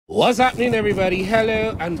What's happening, everybody?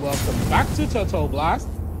 Hello and welcome back to Total Blast,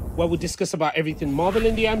 where we discuss about everything Marvel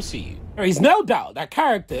in the MCU. There is no doubt that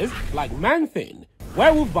characters like Man-Thing,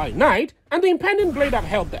 Werewolf by Night, and the impending Blade have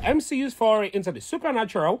helped the MCU's foray into the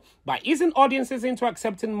supernatural by easing audiences into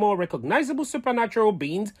accepting more recognizable supernatural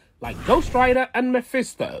beings like Ghost Rider and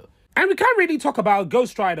Mephisto. And we can't really talk about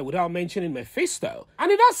Ghost Rider without mentioning Mephisto, and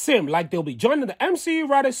it does seem like they'll be joining the MCU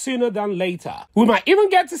rather sooner than later. We might even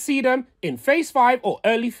get to see them in Phase 5 or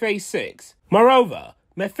early Phase 6. Moreover,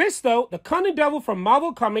 Mephisto, the cunning devil from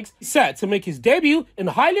Marvel Comics, is set to make his debut in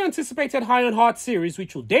the highly anticipated Ironheart series,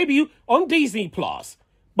 which will debut on Disney+.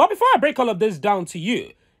 But before I break all of this down to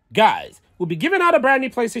you, guys, we'll be giving out a brand new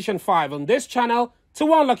PlayStation 5 on this channel to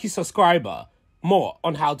one lucky subscriber. More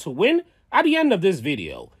on how to win at the end of this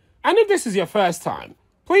video. And if this is your first time,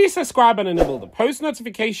 please subscribe and enable the post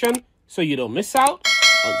notification so you don't miss out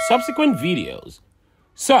on subsequent videos.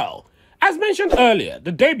 So, as mentioned earlier,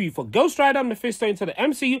 the debut for Ghost Rider and Mephisto into the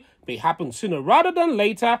MCU may happen sooner rather than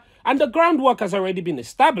later, and the groundwork has already been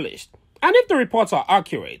established. And if the reports are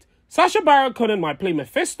accurate, Sacha Baron Cohen might play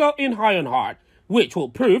Mephisto in Ironheart, which will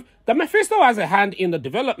prove that Mephisto has a hand in the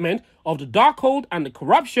development of the Darkhold and the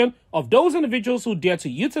corruption of those individuals who dare to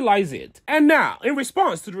utilize it. And now, in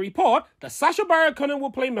response to the report that Sacha Baron Cohen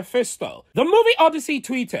will play Mephisto, the movie Odyssey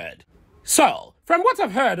tweeted, "So, from what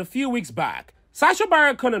I've heard a few weeks back, Sacha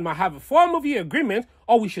Baron Cohen might have a 4-movie agreement,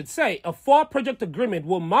 or we should say a 4-project agreement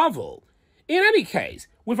with Marvel. In any case,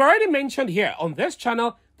 we've already mentioned here on this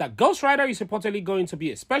channel that Ghost Rider is reportedly going to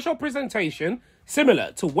be a special presentation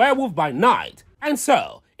similar to Werewolf by Night. And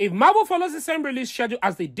so, if Marvel follows the same release schedule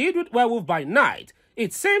as they did with Werewolf by Night,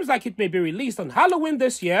 it seems like it may be released on Halloween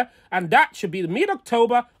this year, and that should be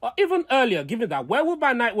mid-October or even earlier, given that Werewolf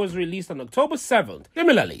by Night was released on October 7th.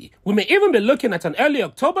 Similarly, we may even be looking at an early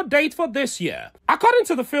October date for this year. According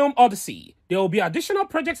to the film Odyssey, there will be additional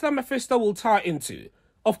projects that Mephisto will tie into.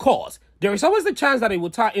 Of course, there is always the chance that it will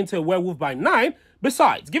tie into a Werewolf by Night.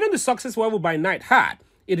 Besides, given the success Werewolf by Night had,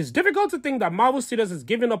 it is difficult to think that Marvel Studios is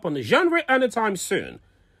giving up on the genre anytime soon.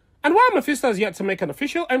 And while Mephisto has yet to make an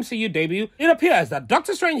official MCU debut, it appears that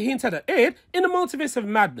Doctor Strange hinted at it in the Multiverse of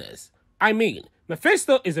Madness. I mean,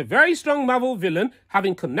 Mephisto is a very strong Marvel villain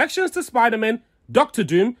having connections to Spider-Man, Doctor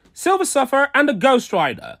Doom, Silver Surfer, and the Ghost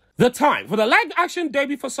Rider. The time for the live-action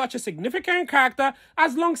debut for such a significant character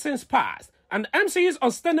has long since passed, and the MCU's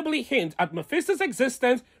ostensibly hint at Mephisto's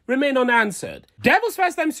existence remain unanswered. Devil's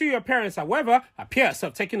first MCU appearance, however, appears to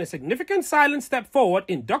have taken a significant silent step forward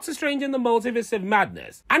in Doctor Strange in the Multiverse of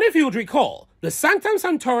Madness. And if you would recall, the Sanctum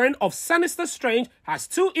Sanctorum of Sinister Strange has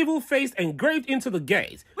 2 evil faces engraved into the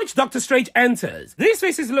gate, which Doctor Strange enters. These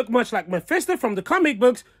faces look much like Mephisto from the comic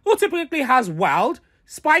books, who typically has wild,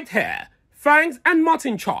 spiked hair, fangs, and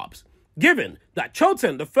mutton chops. Given that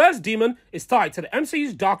Choten, the first demon, is tied to the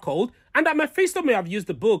MCU's Darkhold, and that Mephisto may have used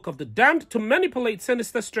the Book of the Damned to manipulate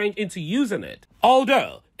Sinister Strange into using it.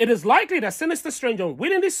 Although, it is likely that Sinister Strange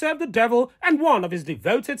unwillingly served the devil and one of his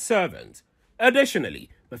devoted servants. Additionally,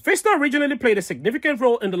 Mephisto originally played a significant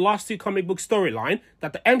role in the last 2 comic book storyline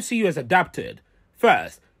that the MCU has adapted.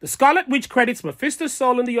 First, the Scarlet Witch credits Mephisto's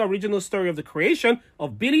soul in the original story of the creation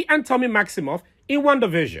of Billy and Tommy Maximoff in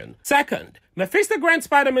WandaVision. Second, Mephisto grants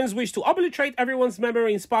Spider-Man's wish to obliterate everyone's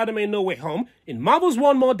memory in Spider-Man No Way Home in Marvel's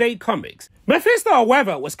One More Day comics. Mephisto,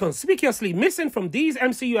 however, was conspicuously missing from these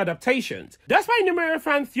MCU adaptations. Despite numerous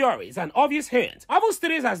fan theories and obvious hints, Marvel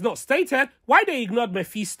Studios has not stated why they ignored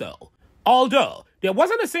Mephisto. Although, there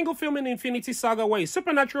wasn't a single film in the Infinity Saga where a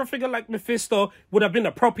supernatural figure like Mephisto would have been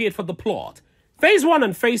appropriate for the plot. Phase 1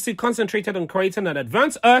 and Phase 2 concentrated on creating an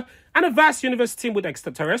advanced Earth and a vast universe teemed with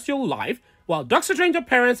extraterrestrial life, while Doctor Strange's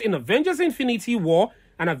appearance in Avengers Infinity War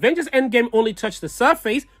and Avengers Endgame only touched the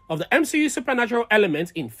surface of the MCU supernatural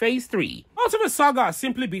elements in Phase 3. Multiverse Saga has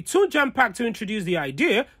simply been too jam-packed to introduce the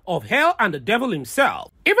idea of hell and the devil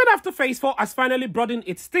himself, even after Phase 4 has finally broadened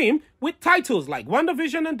its theme with titles like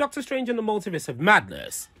WandaVision and Doctor Strange in the Multiverse of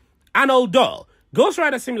Madness. And although Ghost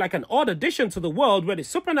Rider seemed like an odd addition to the world where the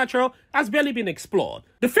supernatural has barely been explored,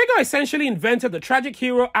 the figure essentially invented the tragic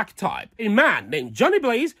hero archetype. A man named Johnny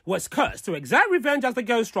Blaze was cursed to exact revenge as the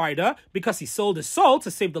Ghost Rider because he sold his soul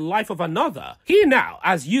to save the life of another. He now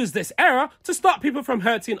has used this error to stop people from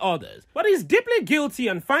hurting others, but he's deeply guilty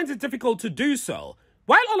and finds it difficult to do so.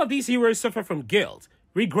 While all of these heroes suffer from guilt,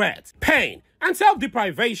 regret, pain, and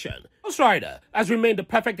self-deprivation, Ghost Rider has remained the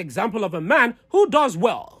perfect example of a man who does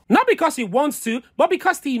well, not because he wants to, but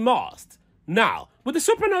because he must. Now, with the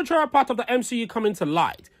supernatural part of the MCU coming to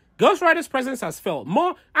light, Ghost Rider's presence has felt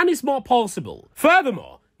more and is more possible.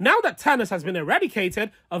 Furthermore, now that Thanos has been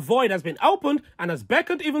eradicated, a void has been opened and has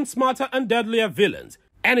beckoned even smarter and deadlier villains.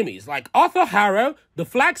 Enemies like Arthur Harrow, the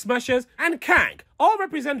Flag Smashers, and Kang all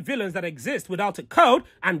represent villains that exist without a code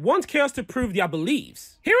and want chaos to prove their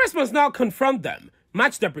beliefs. Heroes must now confront them,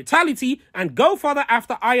 match their brutality, and go further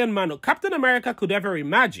after Iron Man or Captain America could ever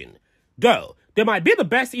imagine. Though they might be the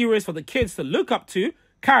best heroes for the kids to look up to,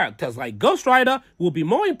 characters like Ghost Rider will be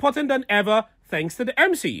more important than ever thanks to the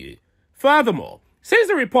MCU. Furthermore, since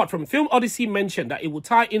the report from Film Odyssey mentioned that it will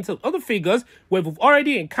tie into other figures we've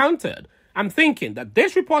already encountered, I'm thinking that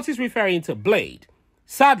this report is referring to Blade.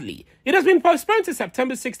 Sadly, it has been postponed to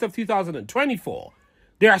September 6th of 2024.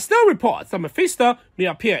 There are still reports that Mephisto may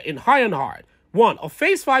appear in Ironheart, one of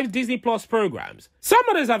Phase 5's Disney Plus programs. Some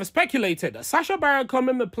others have speculated that Sacha Baron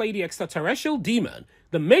Cohen may play the extraterrestrial demon.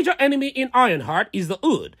 The major enemy in Ironheart is the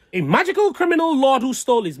Hood, a magical criminal lord who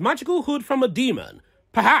stole his magical hood from a demon.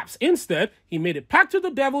 Perhaps, instead, he made a pact with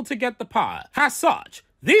the devil to get the power. As such,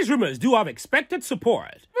 these rumors do have expected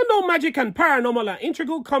support. Even though magic and paranormal are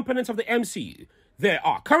integral components of the MCU, there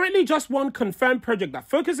are currently just one confirmed project that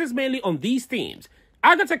focuses mainly on these themes,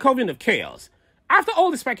 Agatha Coven of Chaos. After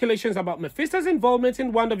all the speculations about Mephisto's involvement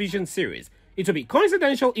in WandaVision series, it would be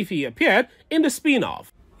coincidental if he appeared in the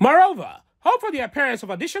spin-off. Moreover, hope for the appearance of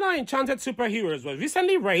additional enchanted superheroes was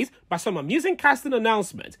recently raised by some amusing casting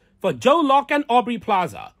announcements for Joe Locke and Aubrey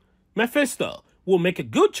Plaza. Mephisto will make a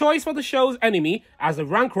good choice for the show's enemy as the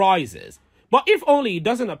rank rises, but if only he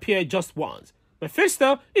doesn't appear just once.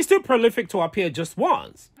 Mephisto is too prolific to appear just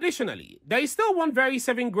once. Additionally, there is still one very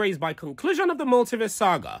saving grace by conclusion of the multiverse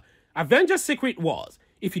saga, Avengers Secret Wars,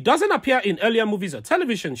 if he doesn't appear in earlier movies or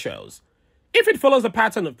television shows. If it follows the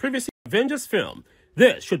pattern of previous Avengers film,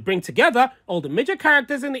 this should bring together all the major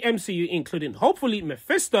characters in the MCU, including hopefully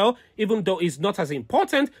Mephisto, even though he's not as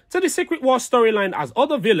important to the Secret Wars storyline as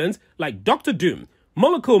other villains like Doctor Doom,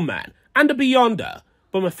 Molecule Man, and the Beyonder.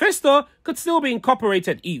 But Mephisto could still be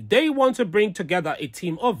incorporated if they want to bring together a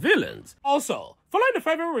team of villains. Also, following the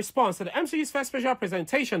favorable response to the MCU's first special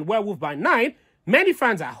presentation, Werewolf by Night, many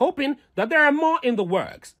fans are hoping that there are more in the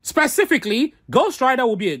works. Specifically, Ghost Rider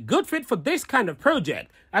will be a good fit for this kind of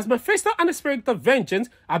project, as Mephisto and the Spirit of Vengeance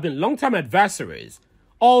have been long-term adversaries.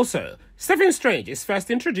 Also, Stephen Strange is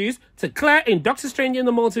first introduced to Claire in Doctor Strange in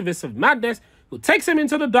the Multiverse of Madness, who takes him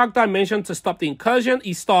into the Dark Dimension to stop the incursion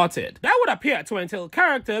he started. That would appear to entail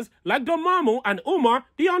characters like Dormammu and Umar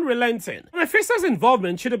the Unrelenting. Mephisto's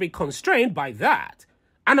involvement shouldn't be constrained by that.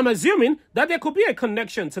 And I'm assuming that there could be a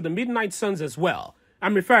connection to the Midnight Suns as well.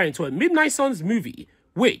 I'm referring to a Midnight Suns movie,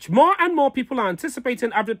 which more and more people are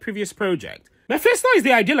anticipating after the previous project. Mephisto is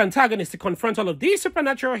the ideal antagonist to confront all of these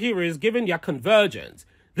supernatural heroes given their convergence.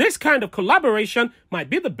 This kind of collaboration might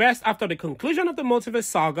be the best after the conclusion of the multiverse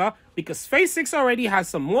saga, because Phase 6 already has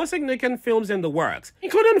some more significant films in the works,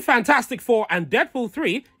 including Fantastic Four and Deadpool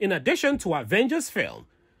 3, in addition to Avengers film.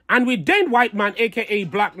 And with Dane Whiteman aka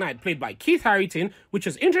Black Knight played by Keith Harrington, which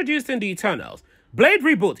was introduced in The Eternals, Blade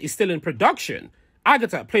Reboot is still in production,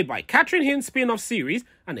 Agatha played by Catherine Hinn's spin-off series,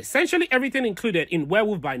 and essentially everything included in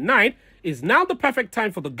Werewolf by Night, is now the perfect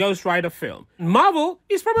time for the Ghost Rider film. Marvel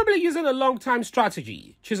is probably using a long-time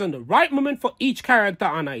strategy, choosing the right moment for each character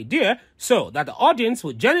and idea so that the audience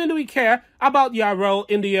will genuinely care about their role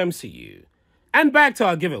in the MCU. And back to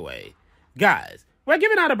our giveaway. Guys, we're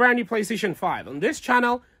giving out a brand new PlayStation 5 on this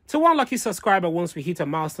channel to one lucky subscriber once we hit a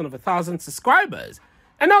milestone of 1,000 subscribers.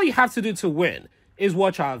 And all you have to do to win is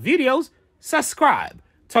watch our videos, subscribe,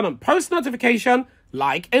 turn on post notification,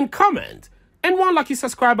 like and comment. And one lucky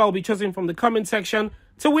subscriber will be chosen from the comment section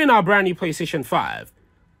to win our brand new PlayStation 5.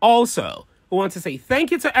 Also, we want to say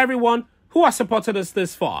thank you to everyone who has supported us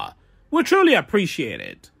this far. We truly appreciate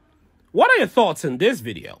it. What are your thoughts on this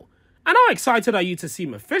video? And how excited are you to see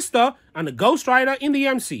Mephisto and the Ghost Rider in the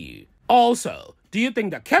MCU? Also, do you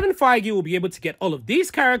think that Kevin Feige will be able to get all of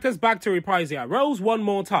these characters back to reprise their roles one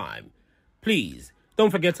more time? Please,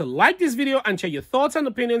 don't forget to like this video and share your thoughts and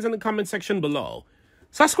opinions in the comment section below.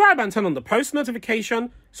 Subscribe and turn on the post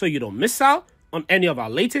notification so you don't miss out on any of our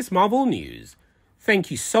latest Marvel news.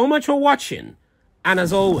 Thank you so much for watching, and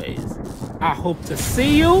as always, I hope to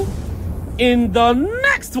see you in the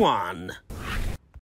next one.